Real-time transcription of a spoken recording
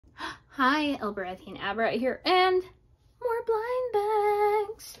Hi, Elbereth and Abra here, and more blind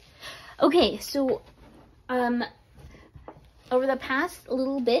bags. Okay, so, over the past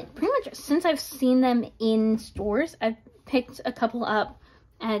little bit, pretty much since I've seen them in stores, I've picked a couple up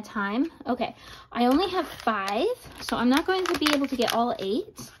at a time. Okay, I only have 5, so I'm not going to be able to get all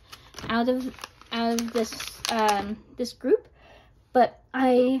 8 out of this group, but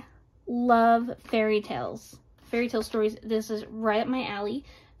I love fairy tales. Fairy tale stories. This is right up my alley.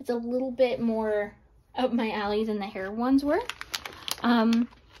 It's a little bit more up my alley than the hair ones were.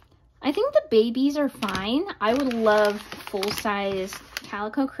 I think the babies are fine. I would love full-size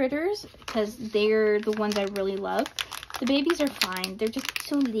Calico critters because they're the ones I really love. The babies are fine. They're just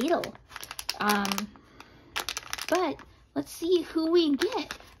so little. But let's see who we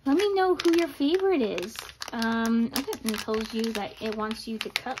get. Let me know who your favorite is. Okay, and it tells you that it wants you to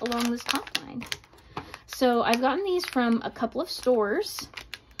cut along this top line. So I've gotten these from a couple of stores.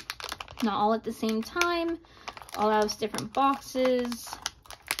 Not all at the same time, all out of different boxes.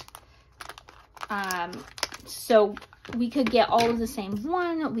 So we could get all of the same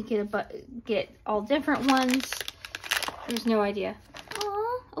one, we could get all different ones. There's no idea.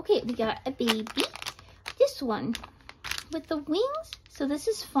 Oh, okay, we got a baby. This one with the wings. So this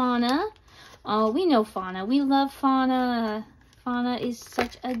is Fauna. Oh, we know Fauna. We love Fauna. Fauna is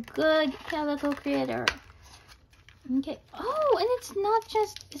such a good Calico critter. Okay. Oh, and it's not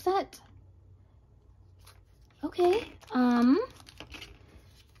just, is that... Okay,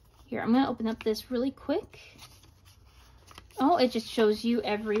 here, I'm gonna open up this really quick. Oh, it just shows you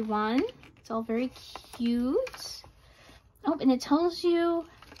everyone. It's all very cute. Oh, and it tells you,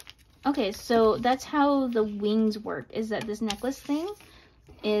 okay, so that's how the wings work, is that this necklace thing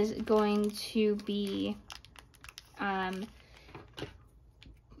is going to be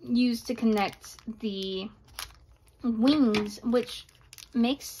used to connect the wings, which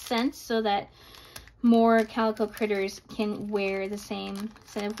makes sense so that more Calico critters can wear the same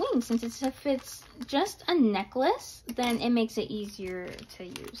set of wings. Since if it's just a necklace, then it makes it easier to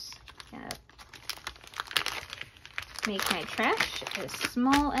use. Make my trash as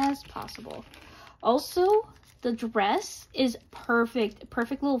small as possible. Also, the dress is perfect.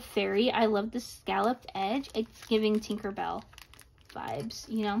 Perfect little fairy. I love the scalloped edge. It's giving Tinkerbell vibes,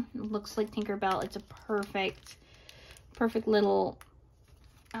 you know? It looks like Tinkerbell. It's a perfect little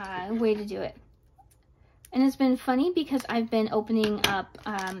way to do it. And it's been funny because I've been opening up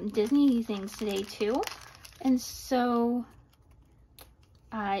Disney things today too, and so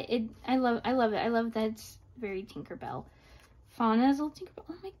I love it. I love that it's very Tinkerbell. Fauna's little Tinkerbell.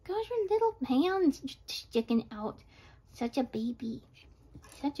 Oh my gosh, her little hands just sticking out. Such a baby.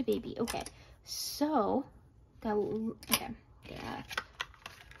 Such a baby. Okay, so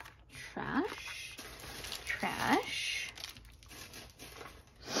trash.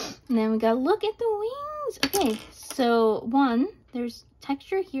 And then we gotta look at the wings. Okay, so one, there's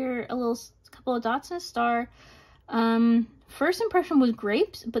texture here, a couple of dots and a star. First impression was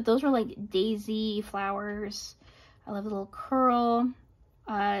grapes, but those were like daisy flowers. I love a little curl.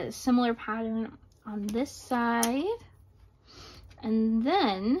 Similar pattern on this side. And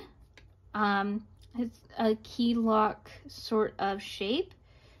then it's a key lock sort of shape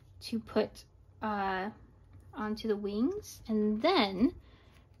to put onto the wings. And then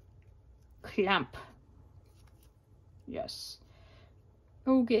clamp. Yes.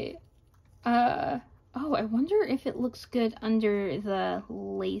 Okay. Oh, I wonder if it looks good under the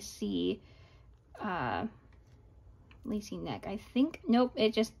lacy neck. I think, nope,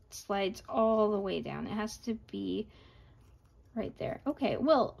 it just slides all the way down. It has to be right there. Okay,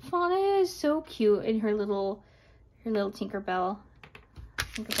 well, Fauna is so cute in her little Tinkerbell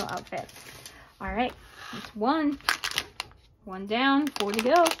outfit. All right, that's one down, 4 to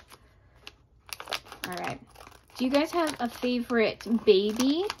go. All right. Do you guys have a favorite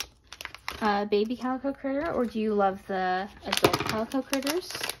baby Calico critter, or do you love the adult Calico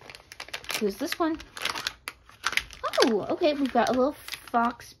critters? Who's this one? Oh, okay. We've got a little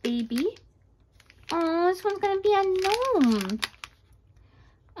fox baby. Oh, this one's gonna be a gnome.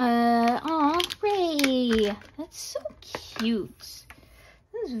 Oh, Ray. That's so cute.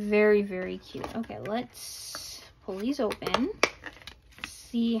 This is very, very cute. Okay, let's pull these open.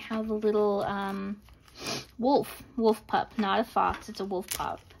 See how the little wolf pup, not a fox, it's a wolf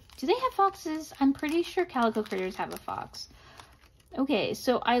pup. Do they have foxes? I'm pretty sure Calico critters have a fox. Okay,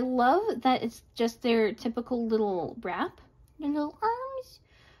 so I love that it's just their typical little wrap. Their little arms.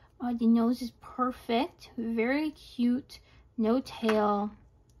 The nose is perfect. Very cute. No tail.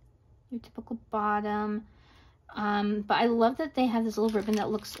 Your typical bottom. But I love that they have this little ribbon that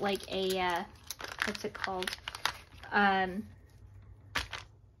looks like a, what's it called?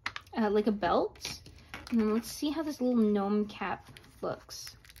 like a belt. And then let's see how this little gnome cap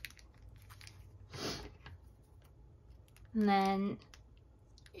looks. And then,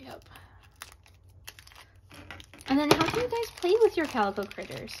 yep. And then how do you guys play with your Calico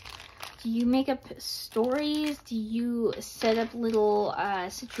critters? Do you make up stories? Do you set up little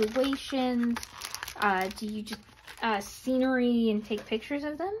situations? Do you just scenery and take pictures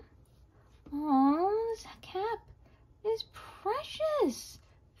of them? Oh, this cap is precious.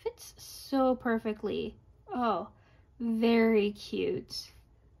 Fits so perfectly. Oh, very cute.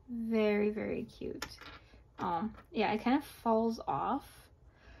 Very, very cute. Yeah, it kind of falls off.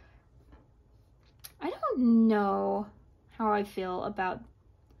 I don't know how I feel about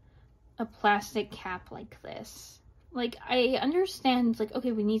a plastic cap like this. Like, I understand, like,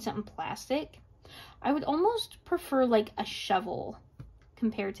 okay, we need something plastic. I would almost prefer, like, a shovel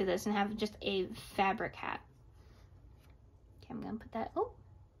compared to this and have just a fabric hat. Okay, I'm gonna put that, oh,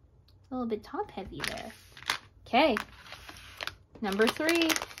 a little bit top heavy there. Okay, number 3.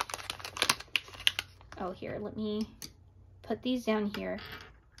 Oh, here, let me put these down here.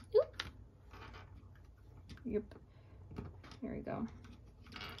 Oop. Yep. Here we go.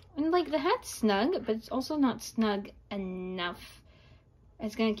 And like the hat's snug, but it's also not snug enough.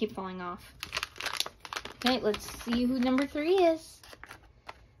 It's gonna keep falling off. Okay, let's see who number 3 is.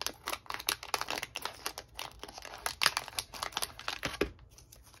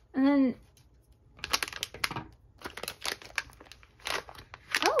 And then,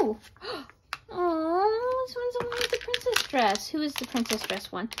 oh, this one's the one with the princess dress. Who is the princess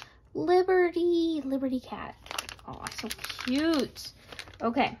dress one? Liberty Cat. Oh, so cute.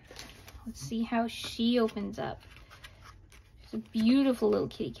 Okay, let's see how she opens up. She's a beautiful little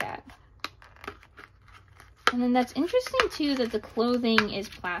kitty cat. And then that's interesting too that the clothing is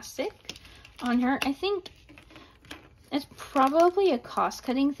plastic on her. I think it's probably a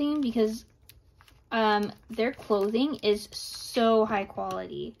cost-cutting thing because their clothing is so high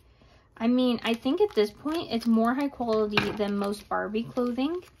quality. I mean, I think at this point it's more high quality than most Barbie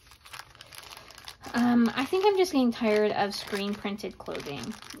clothing. I think I'm just getting tired of screen printed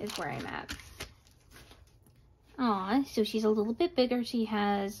clothing is where I'm at. Aw, so she's a little bit bigger. She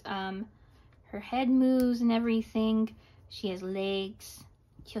has her head moves and everything. She has legs.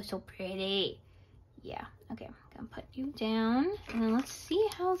 She's so pretty. Yeah, okay, I'm gonna put you down. And then let's see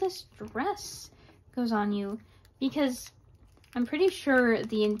how this dress goes on you. Because I'm pretty sure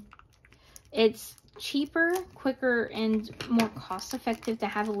it's cheaper, quicker, and more cost-effective to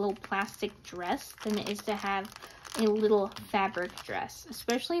have a little plastic dress than it is to have a little fabric dress,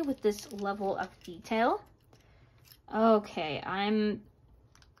 especially with this level of detail. Okay,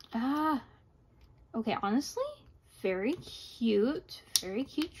 okay, honestly, very cute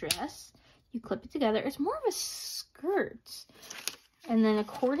dress. You clip it together. It's more of a skirt. And then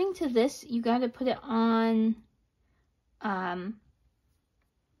according to this, you got to put it on,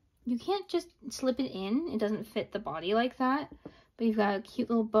 you can't just slip it in. It doesn't fit the body like that. But you've got a cute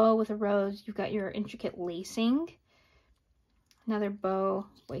little bow with a rose. You've got your intricate lacing. Another bow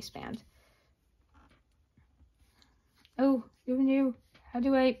waistband. Oh, no. How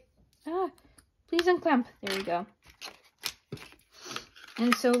do I... please unclamp. There we go.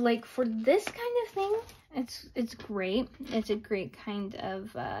 And so, like, for this kind of thing, it's great. It's a great kind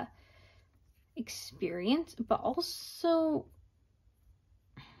of experience. But also...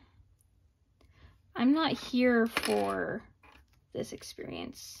 I'm not here for this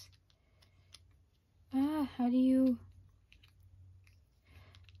experience. How do you...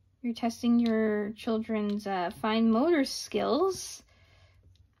 You're testing your children's fine motor skills.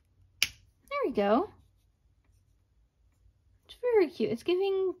 There we go. It's very cute. It's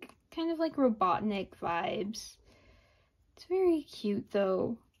giving kind of like Robotnik vibes. It's very cute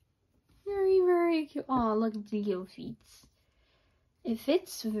though. Very, very cute. Oh, look at the little feet. It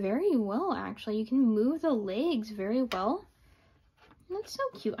fits very well, actually. You can move the legs very well. That's so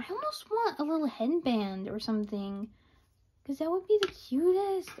cute. I almost want a little headband or something, because that would be the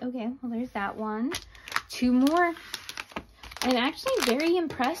cutest. Okay, well, there's that one. 2 more. I'm actually very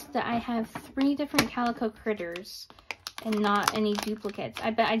impressed that I have 3 different Calico critters and not any duplicates. I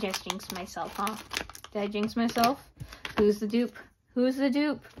bet I just jinxed myself, huh? Did I jinx myself? Who's the dupe? Who's the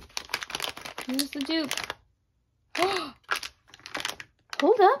dupe? Who's the dupe?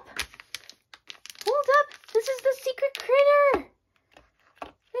 Hold up. Hold up. This is the secret critter.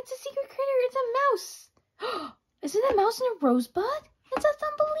 It's a secret critter. It's a mouse. Is it a mouse in a rosebud? It's a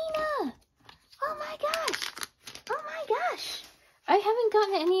Thumbelina. Oh my gosh. Oh my gosh. I haven't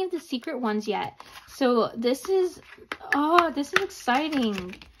gotten any of the secret ones yet. So this is, this is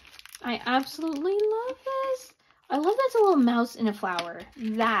exciting. I absolutely love this. I love that it's a little mouse in a flower.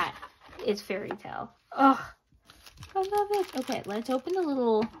 That it's Fairytale. Ugh, I love it. Okay, let's open the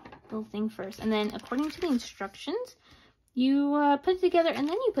little thing first, and then according to the instructions, you put it together, and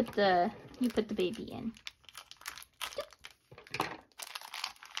then you put the baby in.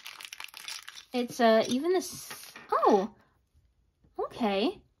 It's even this. Oh,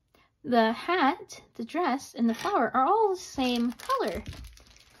 okay. The hat, the dress, and the flower are all the same color.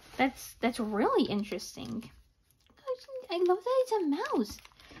 That's really interesting. I love that it's a mouse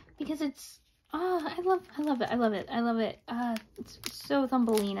because it's I love it. It's so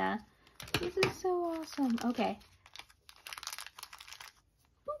Thumbelina. This is so awesome. Okay.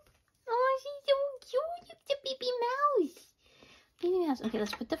 Boop. Oh, she's so cute. It's a baby mouse. Baby mouse. Okay,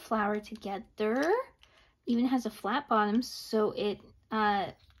 let's put the flower together. Even has a flat bottom, so it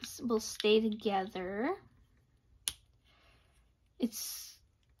will stay together.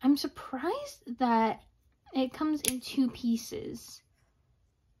 I'm surprised that it comes in 2 pieces.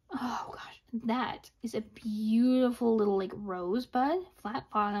 Oh gosh, that is a beautiful little like rosebud, flat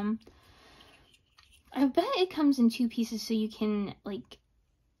bottom. I bet it comes in 2 pieces so you can like,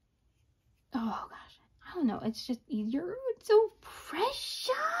 oh gosh, I don't know, it's just easier. It's so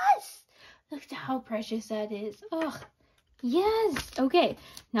precious. Look at how precious that is. Ugh. Yes. Okay.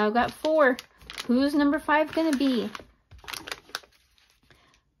 Now I've got 4. Who's number 5 gonna be?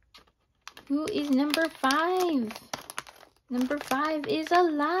 Who is number 5? Number 5 is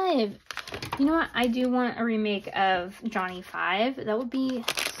alive. You know what? I do want a remake of Johnny 5. That would be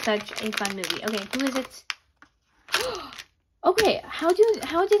such a fun movie. Okay, who is it? Okay, how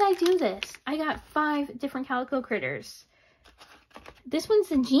did I do this? I got 5 different Calico critters. This one's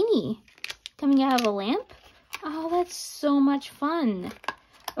the genie coming out of a lamp. Oh, that's so much fun.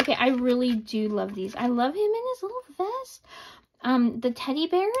 Okay, I really do love these. I love him in his little vest. The teddy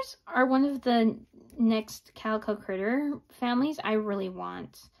bears are one of the next Calico critter families I really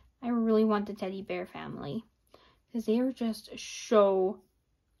want. I really want the teddy bear family because they are just so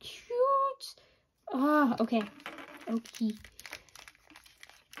cute. Oh, okay. Okay.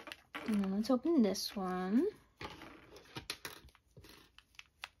 And then let's open this one.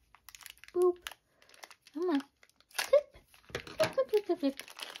 Boop. Come on. Flip. Flip, flip, flip, flip, flip.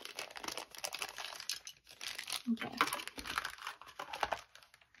 Okay.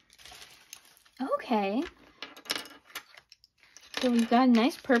 Okay. So we've got a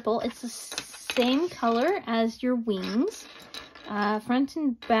nice purple. It's the same color as your wings. Front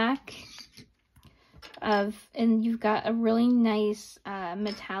and back and you've got a really nice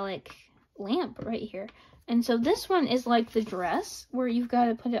metallic lamp right here. And so this one is like the dress where you've got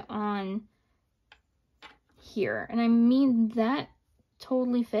to put it on here. And I mean, that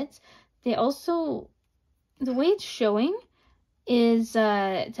totally fits. They also, the way it's showing is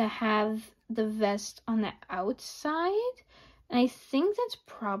to have the vest on the outside. And I think that's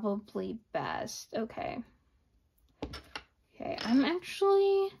probably best. Okay. Okay, I'm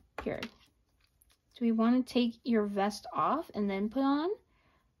actually, here. Do we want to take your vest off and then put on?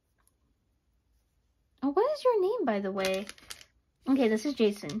 Oh, what is your name, by the way? Okay, this is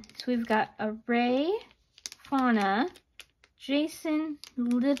Jason. So we've got a Ray, Fauna, Jason,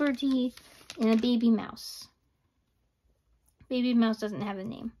 Liberty, and a baby mouse. Baby mouse doesn't have a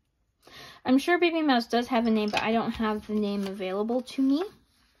name. I'm sure baby mouse does have a name, but I don't have the name available to me.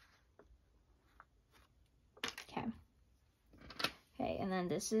 Okay. Okay, and then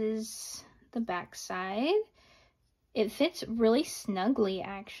this is the back side. It fits really snugly,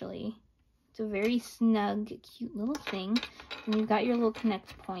 actually. It's a very snug, cute little thing. And you've got your little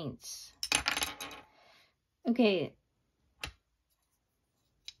connect points. Okay.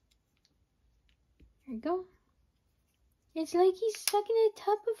 There you go. It's like he's stuck in a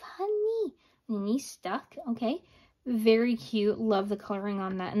tub of honey. And he's stuck, okay. Very cute. Love the coloring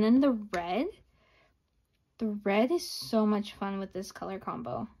on that. And then the red. The red is so much fun with this color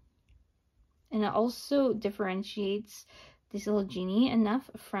combo. And it also differentiates this little genie enough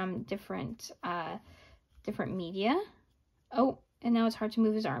from different media. Oh, and now it's hard to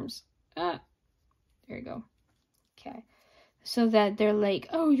move his arms. There you go. Okay. So that they're like,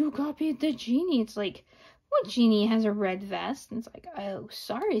 oh, you copied the genie. It's like, what genie has a red vest? And it's like, oh,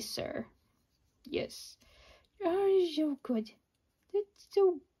 sorry, sir. Yes. Oh, so good. That's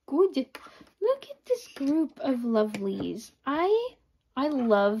so good. Look at this group of lovelies. I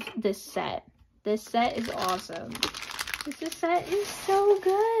love this set. This set is awesome. This set is so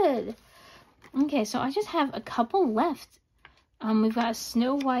good. Okay, so I just have a couple left. We've got a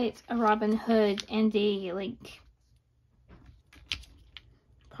Snow White, a Robin Hood, and a, like,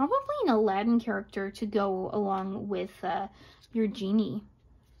 probably an Aladdin character to go along with your genie.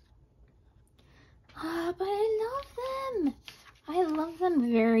 But I love them. I love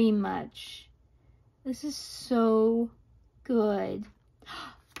them very much. This is so good.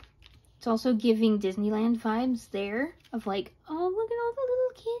 It's also giving Disneyland vibes there of like, oh, look at all the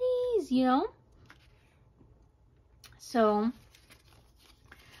little kitties, you know? So,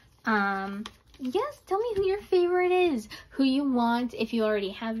 yes, tell me who your favorite is, who you want, if you already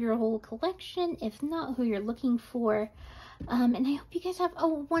have your whole collection, if not, who you're looking for. And I hope you guys have a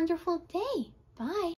wonderful day. Bye.